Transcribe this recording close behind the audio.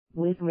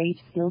With rage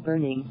still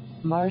burning,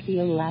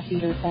 Marcio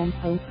Lassiter sent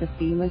host of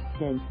FIba's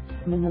stint,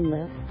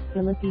 Manila,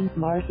 Philippines.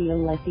 Marcio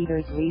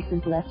Lassiter's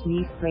recent left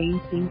knee sprain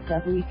seems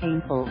doubly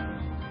painful.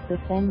 The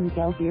San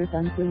Miguel Beer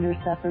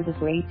gunslinger suffered a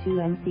grade 2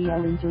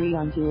 MCL injury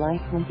on July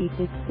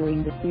 26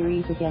 during the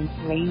series against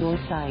Rain or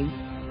Shine,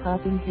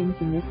 causing him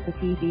to miss the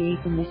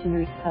PBA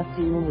Commissioner's Cup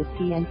duel with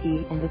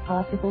TNT and a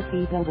possible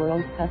FIba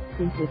World Cup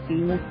stint with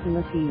Gilas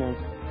Pilipinas.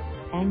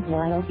 And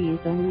while he is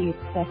only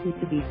expected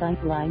to be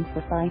sidelined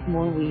for 5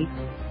 more weeks,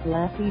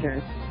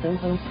 Lassiter, though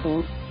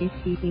hopeful, is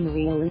keeping a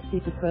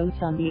realistic approach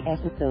on the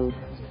episode.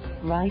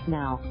 Right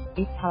now,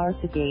 it's hard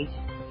to gauge,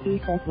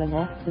 he said when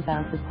asked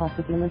about the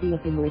possibility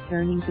of him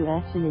returning to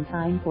action in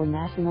time for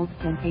Nationals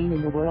campaign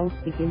in the Worlds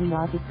beginning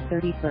August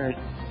 31st.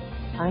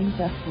 I'm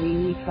just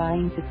really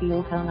trying to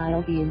feel how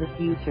I'll be in the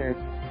future.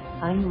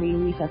 I'm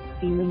really just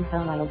feeling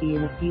how I'll be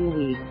in a few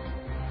weeks.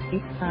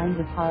 It's kind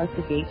of hard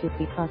to gauge it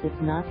because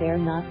it's not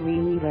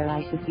really where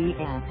I should be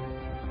at.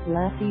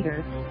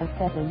 Lassiter, a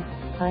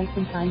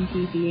 7-time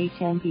PBA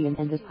champion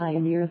and a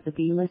pioneer of the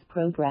Gilas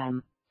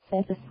program,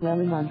 said the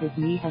swelling on his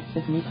knee has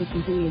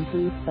significantly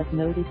improved but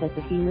noted that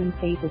the healing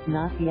phase is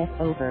not yet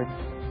over.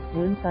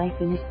 Once I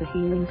finish the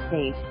healing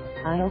stage,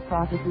 I'll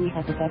probably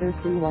have a better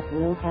clue what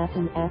will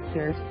happen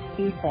after,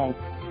 he said.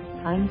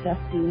 I'm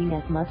just doing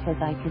as much as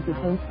I can to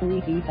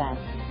hopefully be back.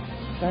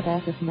 But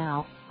as of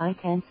now, I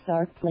can't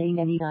start playing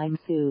anytime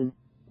soon.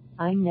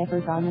 I'm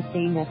never gonna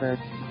say never.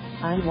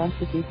 I want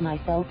to give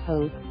myself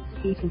hope,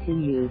 he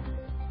continued.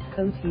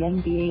 Coach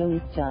Yeng Guiao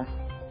is just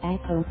as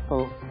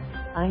hopeful.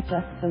 I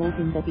just told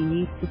him that he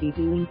needs to be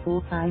doing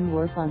full-time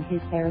work on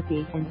his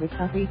therapy and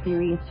recovery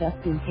period just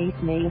in case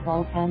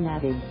maihabol can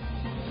natin.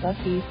 But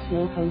he's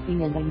still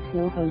hoping and I'm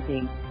still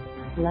hoping.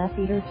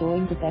 Lassiter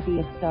joined the bevy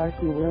of stars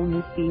who will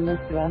miss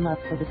Gilas' drum-up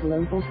for the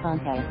global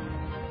contest.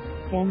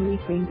 Stanley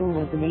Pringle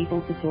was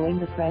unable to join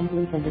the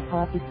friendlies and the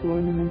deposit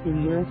tournament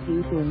in Europe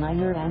due to a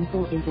minor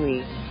ankle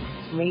injury.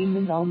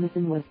 Raymond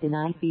Almazan was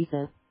denied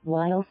visa,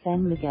 while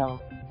San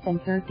Miguel,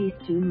 centerpiece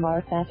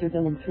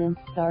Fajardo and Flint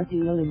star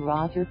duo in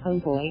Roger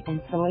Pogoy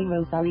and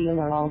Rosario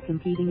are all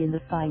competing in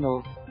the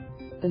finals.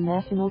 The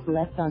Nationals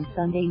left on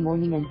Sunday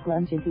morning and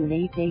plunged into an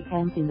 8-day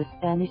camp in the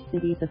Spanish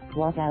cities of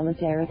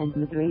Guadalajara and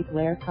Madrid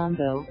where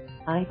Congo,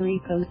 Ivory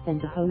Coast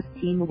and the host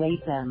team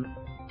await them.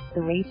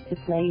 The rage to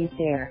play is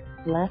there,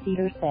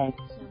 Lassiter said.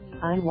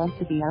 I want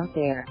to be out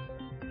there.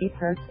 It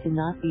hurts to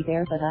not be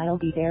there but I'll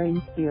be there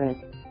in spirit.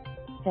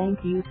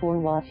 Thank you for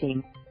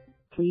watching.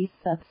 Please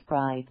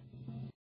subscribe.